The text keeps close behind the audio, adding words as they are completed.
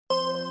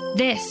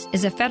This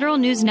is a Federal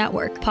News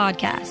Network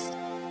podcast.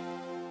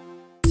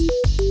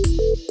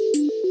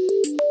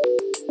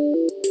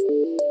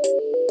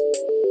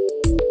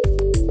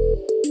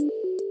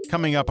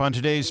 Coming up on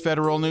today's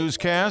Federal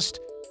Newscast,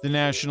 the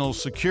National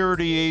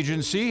Security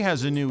Agency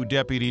has a new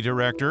deputy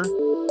director.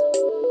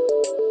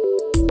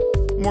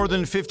 More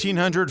than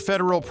 1,500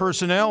 federal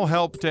personnel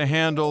helped to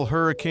handle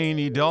Hurricane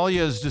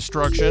Idalia's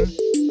destruction.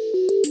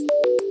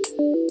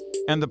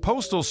 And the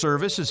Postal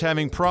Service is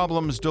having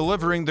problems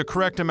delivering the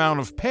correct amount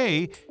of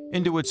pay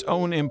into its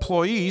own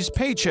employees'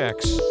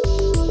 paychecks.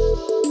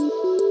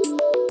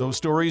 Those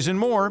stories and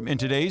more in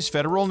today's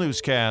Federal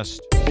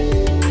Newscast.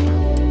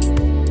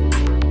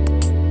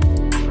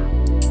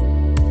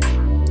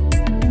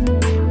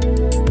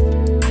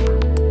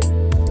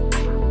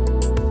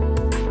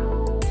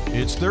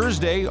 It's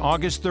Thursday,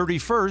 August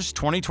 31st,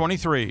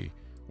 2023.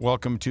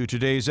 Welcome to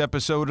today's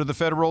episode of the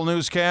Federal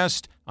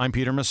Newscast. I'm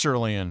Peter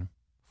Masurlian.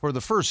 For the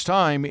first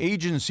time,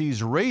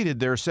 agencies rated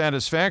their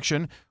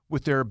satisfaction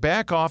with their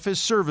back office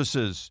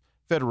services.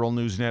 Federal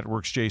News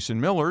Network's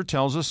Jason Miller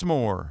tells us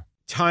more.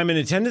 Time and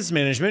attendance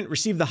management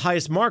received the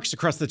highest marks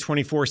across the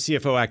 24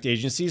 CFO Act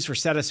agencies for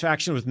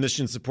satisfaction with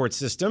mission support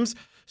systems,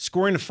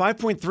 scoring a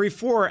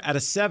 5.34 out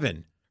of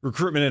 7.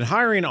 Recruitment and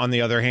hiring, on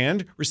the other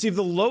hand, received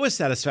the lowest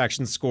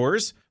satisfaction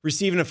scores,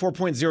 receiving a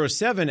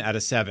 4.07 out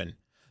of 7.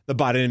 The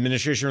Biden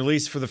administration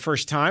released for the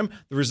first time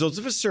the results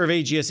of a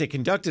survey GSA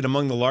conducted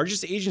among the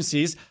largest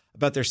agencies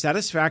about their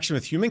satisfaction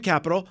with human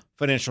capital,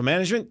 financial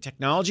management,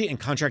 technology, and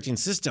contracting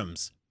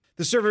systems.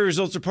 The survey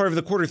results are part of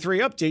the Q3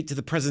 update to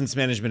the President's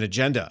management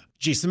agenda.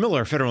 Jason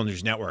Miller, Federal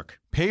News Network.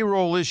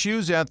 Payroll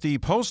issues at the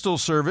Postal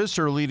Service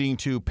are leading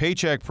to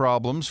paycheck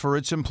problems for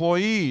its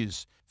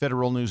employees.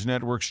 Federal News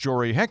Network's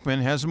Jory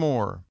Heckman has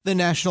more. The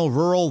National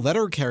Rural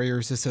Letter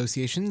Carriers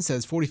Association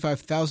says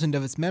 45,000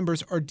 of its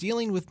members are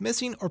dealing with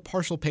missing or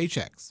partial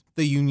paychecks.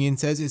 The union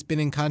says it's been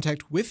in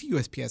contact with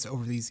USPS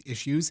over these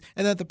issues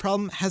and that the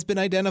problem has been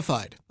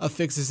identified. A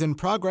fix is in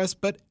progress,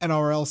 but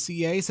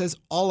NRLCA says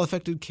all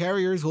affected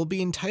carriers will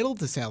be entitled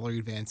to salary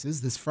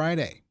advances this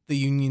Friday. The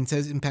union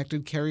says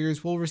impacted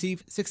carriers will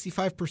receive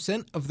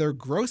 65% of their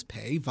gross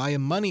pay via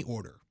money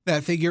order.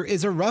 That figure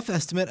is a rough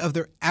estimate of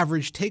their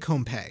average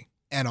take-home pay.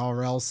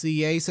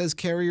 NRLCA says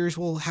carriers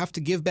will have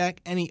to give back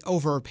any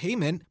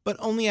overpayment, but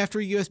only after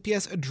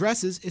USPS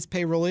addresses its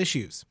payroll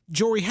issues.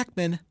 Jory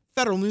Heckman,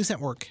 Federal News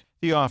Network.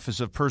 The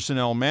Office of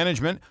Personnel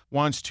Management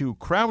wants to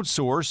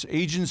crowdsource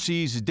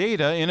agencies'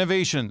 data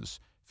innovations.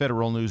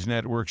 Federal News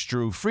Network's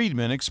Drew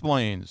Friedman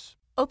explains.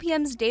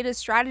 OPM's data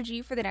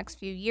strategy for the next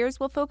few years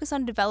will focus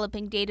on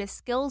developing data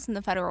skills in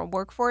the federal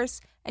workforce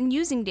and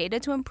using data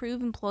to improve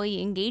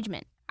employee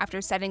engagement. After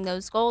setting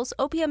those goals,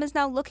 OPM is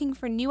now looking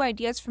for new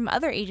ideas from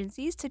other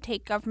agencies to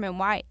take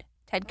government-wide.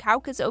 Ted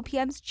Kauk is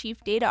OPM's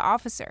Chief Data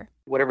Officer.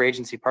 Whatever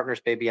agency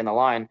partners may be in the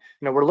line,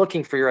 we're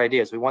looking for your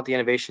ideas. We want the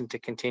innovation to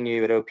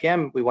continue at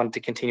OPM. We want it to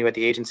continue at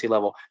the agency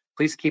level.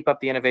 Please keep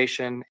up the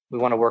innovation. We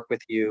want to work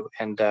with you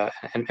and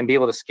be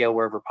able to scale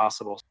wherever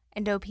possible.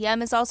 And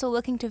OPM is also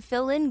looking to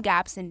fill in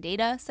gaps in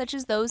data, such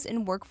as those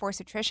in workforce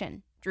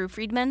attrition. Drew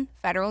Friedman,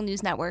 Federal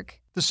News Network.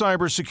 The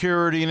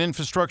Cybersecurity and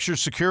Infrastructure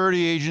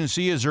Security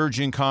Agency is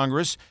urging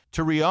Congress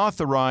to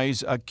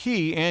reauthorize a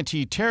key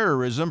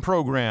anti-terrorism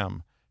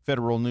program.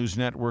 Federal News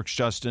Network's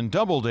Justin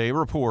Doubleday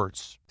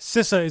reports.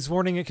 CISA is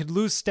warning it could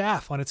lose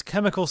staff on its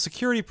chemical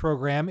security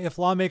program if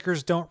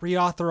lawmakers don't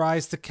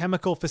reauthorize the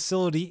chemical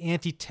facility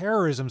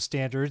anti-terrorism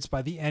standards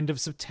by the end of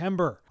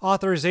September.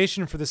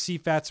 Authorization for the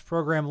CFATS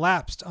program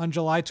lapsed on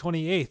July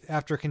 28th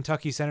after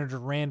Kentucky Senator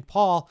Rand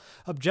Paul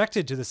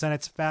objected to the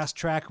Senate's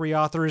fast-track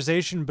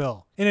reauthorization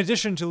bill. In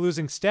addition to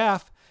losing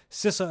staff,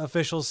 CISA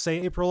officials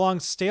say a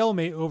prolonged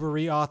stalemate over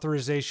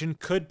reauthorization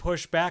could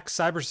push back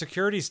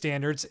cybersecurity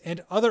standards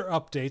and other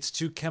updates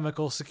to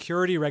chemical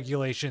security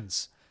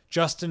regulations.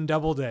 Justin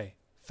Doubleday,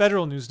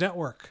 Federal News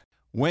Network.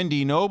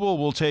 Wendy Noble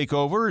will take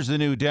over as the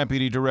new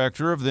Deputy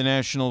Director of the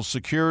National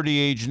Security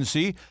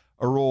Agency,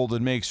 a role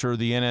that makes her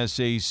the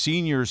NSA's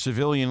Senior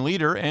Civilian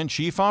Leader and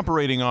Chief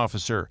Operating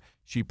Officer.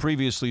 She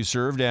previously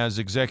served as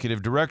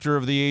Executive Director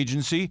of the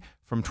agency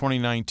from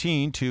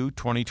 2019 to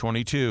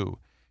 2022.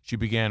 She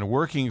began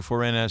working for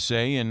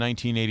NSA in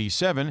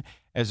 1987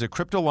 as a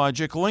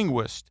cryptologic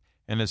linguist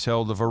and has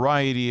held a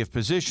variety of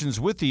positions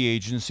with the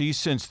agency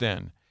since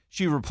then.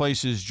 She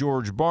replaces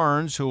George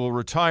Barnes, who will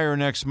retire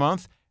next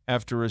month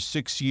after a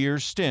 6-year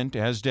stint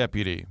as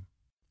deputy.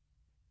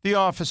 The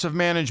Office of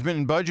Management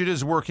and Budget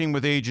is working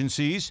with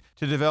agencies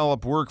to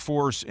develop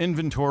workforce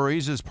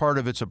inventories as part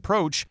of its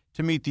approach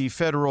to meet the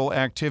Federal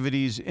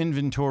Activities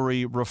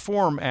Inventory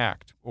Reform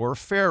Act, or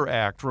FAIR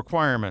Act,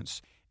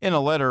 requirements. In a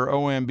letter,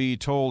 OMB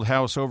told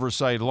House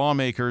Oversight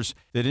lawmakers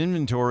that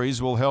inventories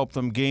will help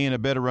them gain a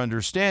better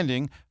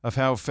understanding of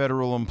how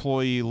federal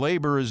employee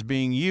labor is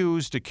being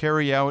used to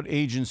carry out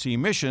agency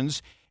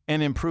missions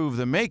and improve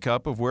the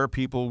makeup of where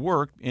people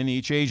work in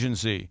each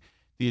agency.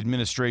 The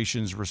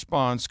administration's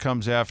response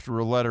comes after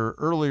a letter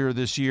earlier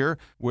this year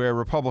where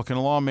Republican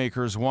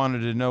lawmakers wanted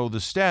to know the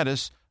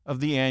status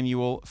of the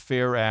annual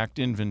FAIR Act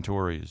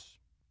inventories.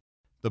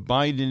 The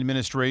Biden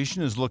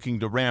administration is looking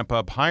to ramp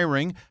up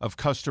hiring of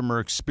customer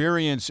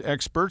experience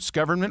experts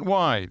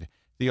government-wide.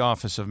 The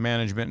Office of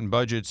Management and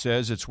Budget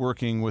says it's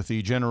working with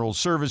the General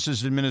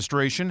Services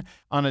Administration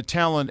on a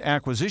talent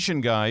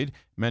acquisition guide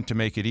meant to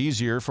make it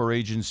easier for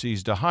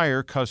agencies to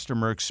hire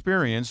customer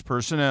experience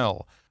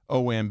personnel.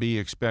 OMB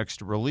expects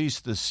to release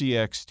the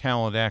CX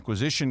Talent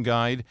Acquisition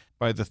Guide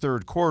by the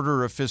third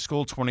quarter of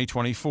fiscal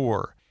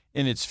 2024.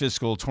 In its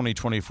fiscal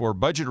 2024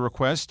 budget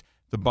request,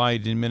 the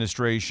Biden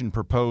administration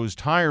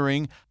proposed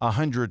hiring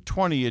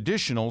 120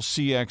 additional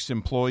CX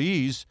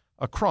employees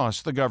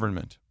across the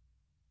government.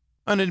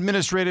 An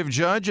administrative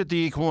judge at the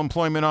Equal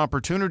Employment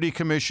Opportunity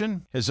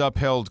Commission has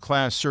upheld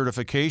class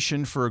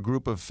certification for a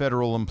group of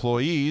federal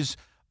employees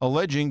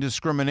alleging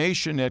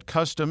discrimination at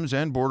Customs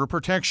and Border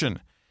Protection.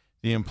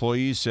 The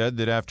employees said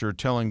that after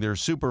telling their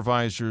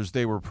supervisors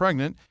they were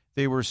pregnant,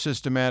 they were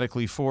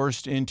systematically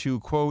forced into,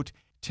 quote,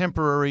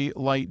 temporary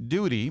light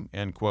duty,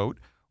 end quote,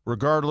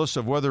 regardless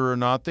of whether or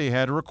not they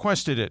had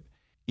requested it.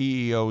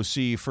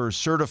 EEOC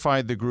first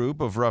certified the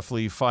group of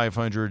roughly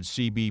 500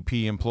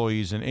 CBP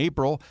employees in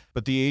April,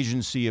 but the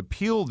agency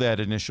appealed that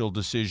initial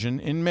decision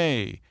in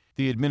May.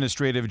 The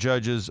administrative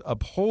judge's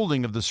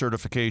upholding of the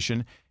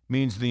certification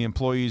means the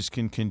employees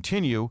can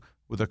continue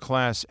with a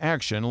class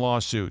action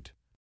lawsuit.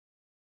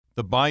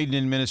 The Biden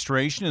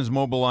administration has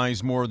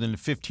mobilized more than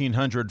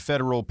 1,500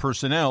 federal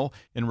personnel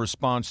in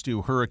response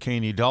to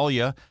Hurricane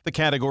Idalia. The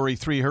Category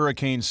 3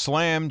 hurricane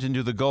slammed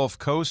into the Gulf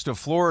Coast of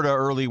Florida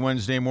early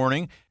Wednesday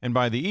morning, and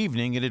by the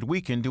evening it had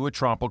weakened to a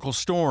tropical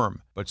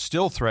storm, but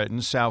still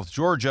threatens South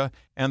Georgia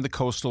and the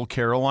coastal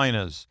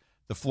Carolinas.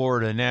 The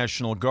Florida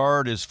National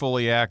Guard is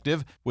fully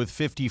active, with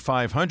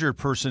 5,500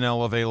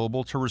 personnel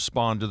available to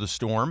respond to the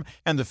storm,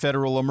 and the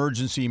Federal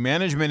Emergency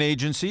Management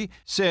Agency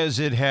says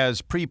it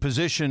has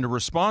pre-positioned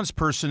response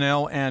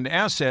personnel and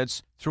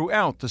assets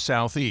throughout the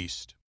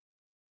Southeast.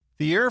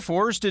 The Air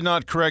Force did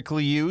not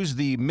correctly use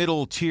the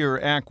Middle Tier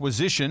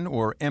Acquisition,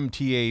 or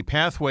MTA,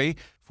 pathway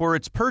for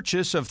its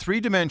purchase of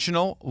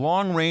three-dimensional,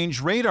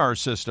 long-range radar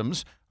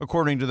systems,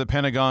 according to the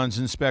Pentagon's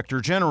Inspector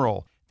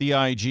General. The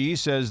IG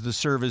says the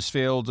service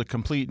failed to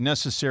complete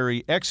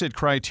necessary exit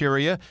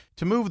criteria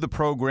to move the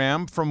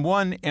program from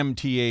one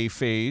MTA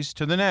phase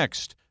to the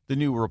next. The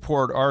new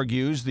report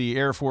argues the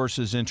Air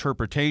Force's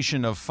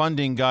interpretation of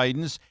funding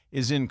guidance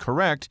is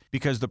incorrect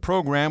because the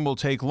program will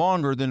take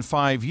longer than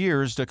 5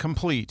 years to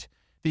complete.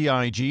 The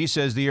IG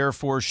says the Air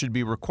Force should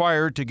be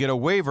required to get a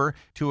waiver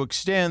to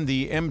extend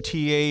the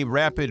MTA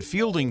rapid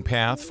fielding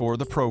path for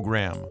the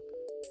program.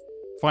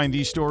 Find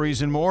these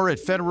stories and more at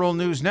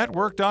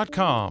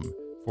federalnewsnetwork.com.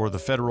 For the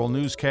Federal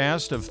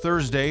Newscast of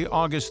Thursday,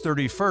 August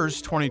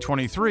 31st,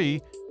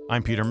 2023,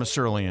 I'm Peter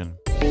Masurlian.